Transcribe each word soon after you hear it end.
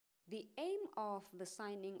The aim of the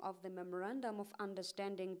signing of the Memorandum of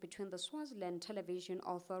Understanding between the Swaziland Television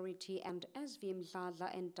Authority and S.V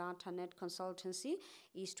Mdladla and Net Consultancy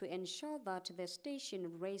is to ensure that the station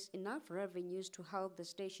raise enough revenues to help the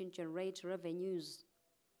station generate revenues.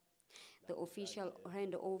 The official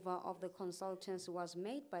handover of the consultancy was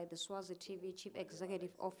made by the Swazi TV Chief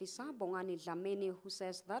Executive Officer Bongani Dlamini, who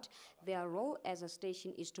says that their role as a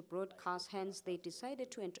station is to broadcast, hence they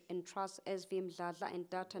decided to entrust S.V Mdladla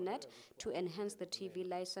and Net to enhance the TV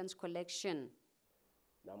license collection.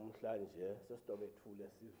 Namhlanje sesitobethule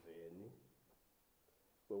siveni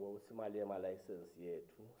kwekuthi imali yema license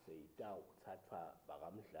yethu seyita ukuthathwa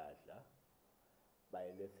bakamdladla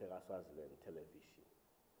bayilethe kaSwaziland Television.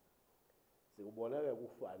 Sikubona-ke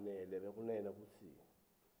kufanele bekunene ukuthi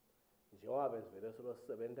njengoba sivele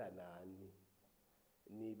sisebenza nani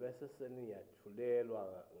nibe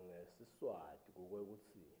seniyathulelwa ngesiswati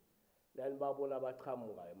ngokwekuthi lani babona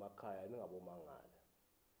abaqhamuka emakhaya ningabomangala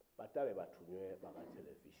batabe bathunywe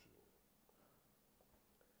baka-television.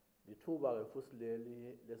 Lithuba-ke futhi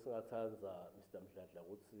leli lesingathanza Mr Mdladla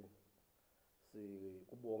ukuthi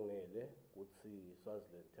sikubongele ukuthi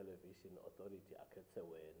Swaziland Television Authority akhethe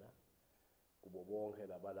wena kubo bonke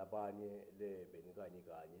labanye lebeni kanye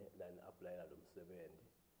lani applyela lo msebenzi.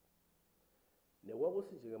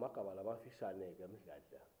 Nekwakuthi nje ngemagama lamafishane-ke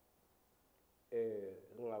Mdladla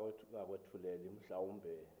ngakwethulela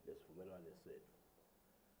mhlawumbe lesivumelwano sethu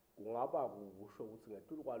kungaba kusho ukuthi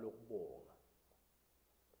ngetulu kwalokubonga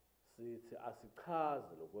sithi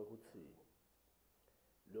asichaze lokuthi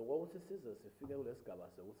lokho size sifike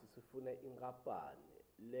kulesigaba sokuthi sifune inkampani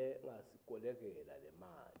le ngasikolekela le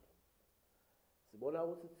mali. Sibona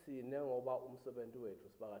ukuthi thina ngoba umsebenzi wethu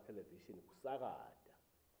sibaka television kusakada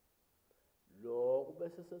lokho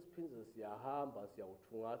bese sesiphindze siyahamba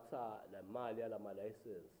siyawuthungatha la mali yalama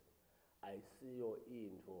license ayisiyo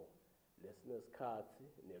into lesinesikhathi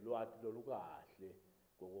nelwati lolukahle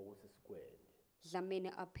ngokuthi sikwende.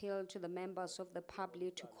 Dlamini appealed to the members of the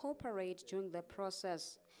public to cooperate during the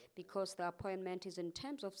process because the appointment is in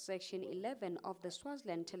terms of Section 11 of the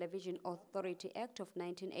Swaziland Television Authority Act of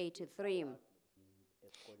 1983.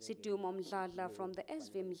 Situmo Mdladla from the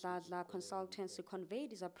S.V Mdladla Consultancy conveyed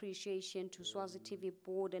his appreciation to Swazi TV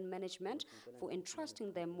board and management for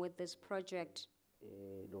entrusting them with this project.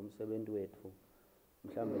 Lo msebenzi wethu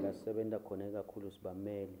mhlambe la sisebenza khona kakhulu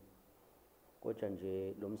sibamele kodwa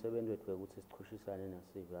nje lo msebenzi wethu ukuthi sichushisane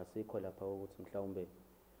nasive asikho lapha ukuthi mhlawumbe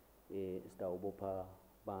sitawubopha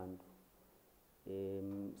bantu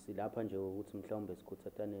silapha nje ukuthi mhlawumbe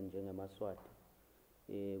sikhuthathane njengemaswati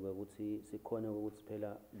kwekuthi sikhona ukuthi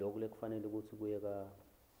phela lokho lekufanele ukuthi kuye ka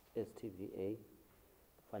STVA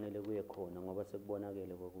kufanele kuye khona ngoba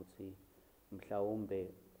sekubonakele ukuthi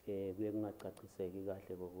mhlawumbe kuye kungacaciseki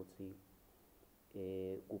kahle ukuthi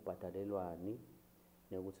kubhadalelwani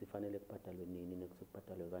nekuthi fanele kubhadalwe nini nekuthi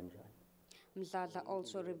kubhadalwe kanjani. Mdladla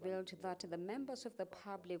also revealed that the members of the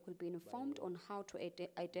public will be informed on how to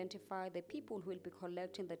identify the people who will be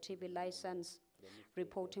collecting the TV license.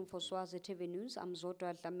 Reporting for Swazi TV News, I'm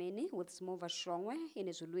Dlamini with Smova Shrongwe in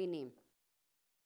Ezulwini.